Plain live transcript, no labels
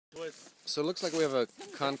this. So it looks like we have a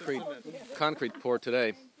concrete pour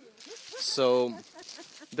today. So,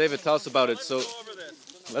 David, tell us about it. So,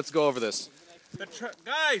 let's go over this.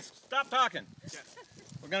 Guys, stop talking.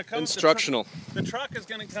 We're gonna come. Instructional. The truck is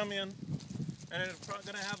gonna come in, and it's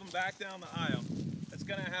gonna have them back down the aisle. It's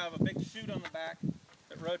gonna have a big chute on the back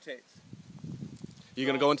that rotates. You're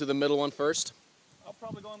gonna go into the middle one first? I'll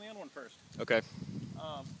probably go on the end one first. Okay.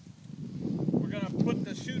 We're gonna put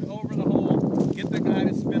the chute over the hole, get the guy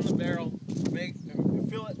to spin the barrel,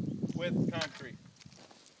 fill it with concrete.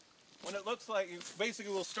 When it looks like,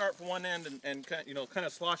 basically we'll start from one end and kind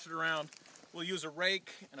of slosh it around. We'll use a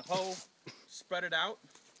rake and a hoe, spread it out.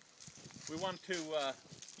 We want to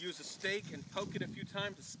use a stake and poke it a few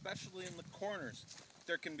times, especially in the corners.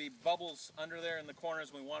 There can be bubbles under there in the corners,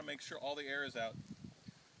 and we want to make sure all the air is out.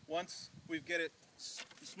 Once we get it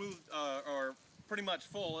smooth or pretty much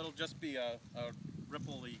full, it'll just be a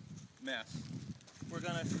rippley mess. We're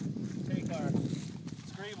going to take our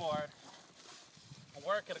scree board and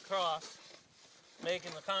work it across,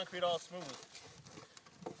 making the concrete all smooth.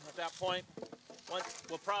 At that point,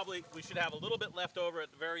 we should have a little bit left over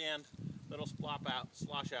at the very end that'll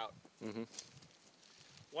slosh out. Mm-hmm.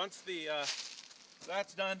 Once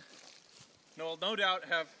that's done, we'll no doubt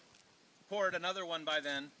have poured another one by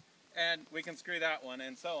then, and we can screw that one,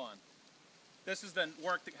 and so on. This is the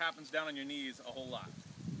work that happens down on your knees a whole lot.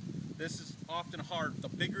 This is often hard. The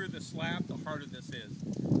bigger the slab, the harder this is.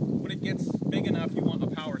 When it gets big enough, you want a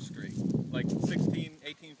power scree, like 16,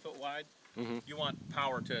 18 foot wide. Mm-hmm. You want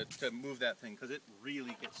power to move that thing, because it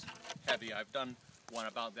really gets heavy. I've done one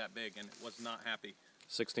about that big, and it was not happy.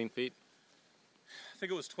 16 feet? I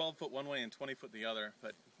think it was 12 foot one way and 20 foot the other,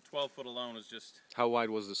 but 12 foot alone was just... How wide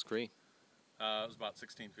was the scree? It was about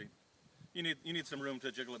 16 feet. You need some room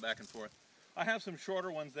to jiggle it back and forth. I have some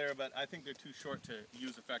shorter ones there, but I think they're too short to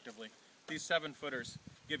use effectively. These 7-footers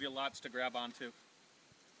give you lots to grab onto.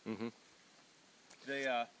 Mm-hmm.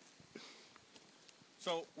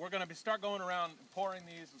 So we're going to start going around pouring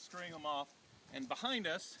these and screwing them off. And behind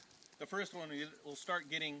us, the first one will start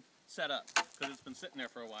getting set up, because it's been sitting there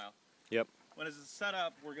for a while. Yep. When it's set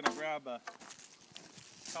up, we're going to grab a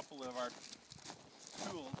couple of our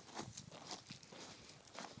tools.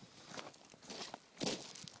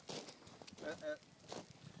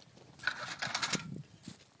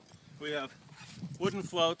 We have wooden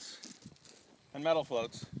floats and metal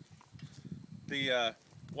floats.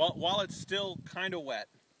 While it's still kind of wet,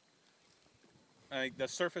 the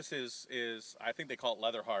surface is I think they call it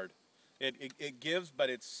leather hard. It gives, but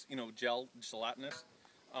it's gelatinous.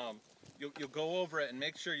 You'll go over it and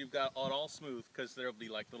make sure you've got it all smooth, because there'll be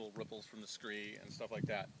like little ripples from the scree and stuff like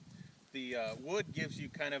that. The wood gives you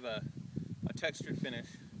kind of a textured finish,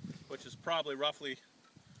 which is probably roughly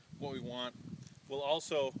what we want. We'll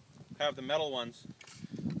also have the metal ones,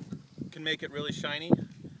 can make it really shiny.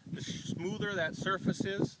 The smoother that surface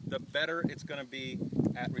is, the better it's going to be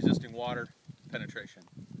at resisting water penetration.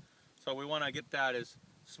 So we want to get that as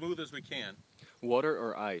smooth as we can. Water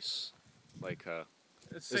or ice? Like,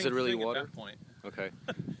 is it really water? At that point. Okay.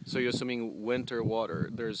 So you're assuming winter water.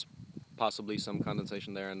 There's possibly some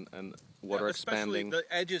condensation there and water especially expanding. The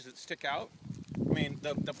edges that stick out. I mean,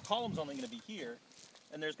 the column's only going to be here,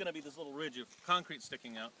 and there's going to be this little ridge of concrete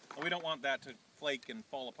sticking out, and we don't want that to flake and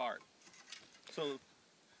fall apart.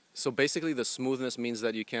 So basically the smoothness means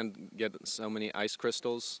that you can't get so many ice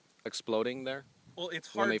crystals exploding there? Well, it's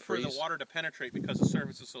hard for the freeze? water to penetrate because the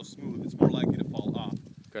surface is so smooth. It's more likely to fall off.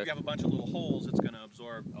 Okay. If you have a bunch of little holes, it's going to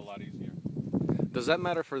absorb a lot easier. Does that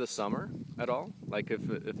matter for the summer at all? Like if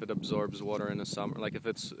it absorbs water in the summer, like if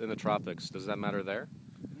it's in the tropics, does that matter there?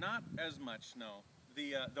 Not as much, no.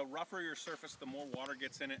 The rougher your surface, the more water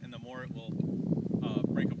gets in it, and the more it will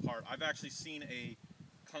break apart. I've actually seen a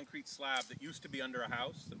concrete slab that used to be under a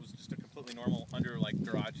house, that was just a completely normal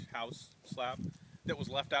garage house slab, that was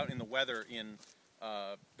left out in the weather in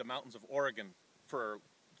the mountains of Oregon for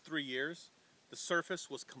 3 years. The surface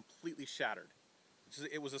was completely shattered.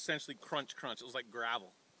 It was essentially crunch. It was like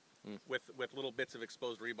gravel with little bits of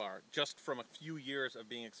exposed rebar, just from a few years of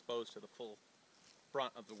being exposed to the full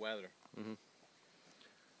brunt of the weather. Mm-hmm.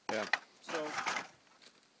 Yeah. So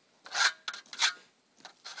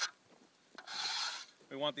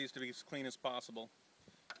we want these to be as clean as possible,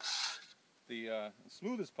 as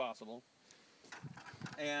smooth as possible.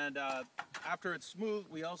 And after it's smooth,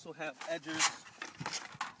 we also have edgers.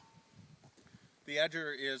 The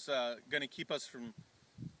edger is going to keep us from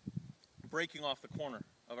breaking off the corner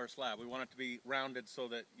of our slab. We want it to be rounded so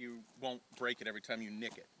that you won't break it every time you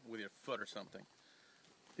nick it with your foot or something.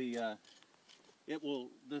 It will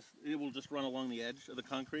just run along the edge of the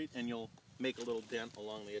concrete, and you'll make a little dent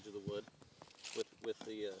along the edge of the wood with with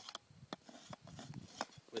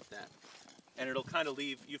that. And it'll kind of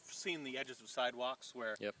leave, you've seen the edges of sidewalks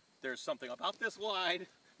where Yep. there's something about this wide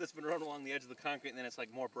that's been run along the edge of the concrete, and then it's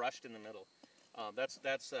like more brushed in the middle.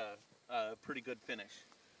 That's a pretty good finish.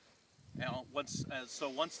 Now, once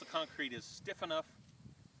the concrete is stiff enough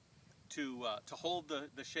to hold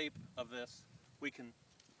the shape of this, we can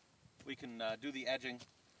do the edging.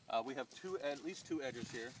 We have at least two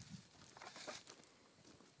edges here.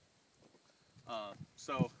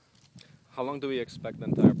 How long do we expect the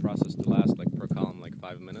entire process to last, like per column, like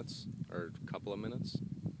 5 minutes or a couple of minutes?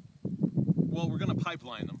 Well, we're going to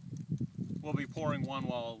pipeline them. We'll be pouring one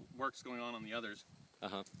while work's going on the others.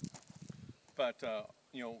 Uh-huh. But,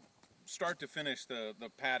 start to finish, the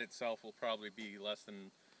pad itself will probably be less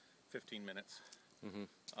than 15 minutes. Mm-hmm.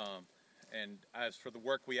 And as for the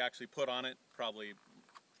work we actually put on it, probably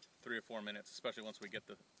 3 or 4 minutes, especially once we get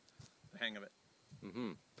the hang of it.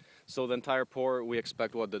 Mm-hmm. So the entire pour, we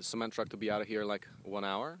expect what, the cement truck to be out of here like 1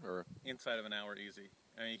 hour, or? Inside of an hour, easy.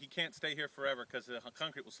 I mean, he can't stay here forever because the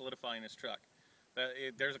concrete will solidify in his truck.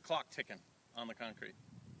 There's a clock ticking on the concrete.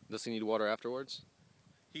 Does he need water afterwards?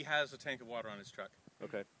 He has a tank of water on his truck.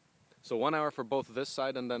 Okay. So 1 hour for both this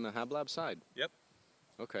side and then the HabLab side? Yep.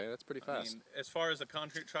 Okay, that's pretty fast. I mean, as far as the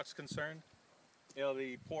concrete truck's concerned, it'll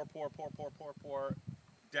be pour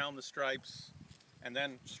down the stripes and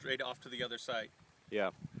then straight off to the other side.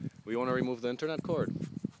 Yeah. We want to remove the internet cord.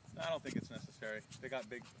 I don't think it's necessary. They got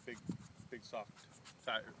big soft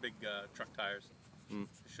tire, truck tires. Mm.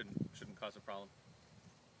 It shouldn't cause a problem.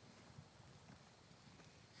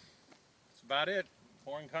 That's about it.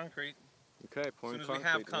 Pouring concrete. Okay, pouring As soon as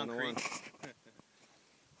concrete. we have concrete,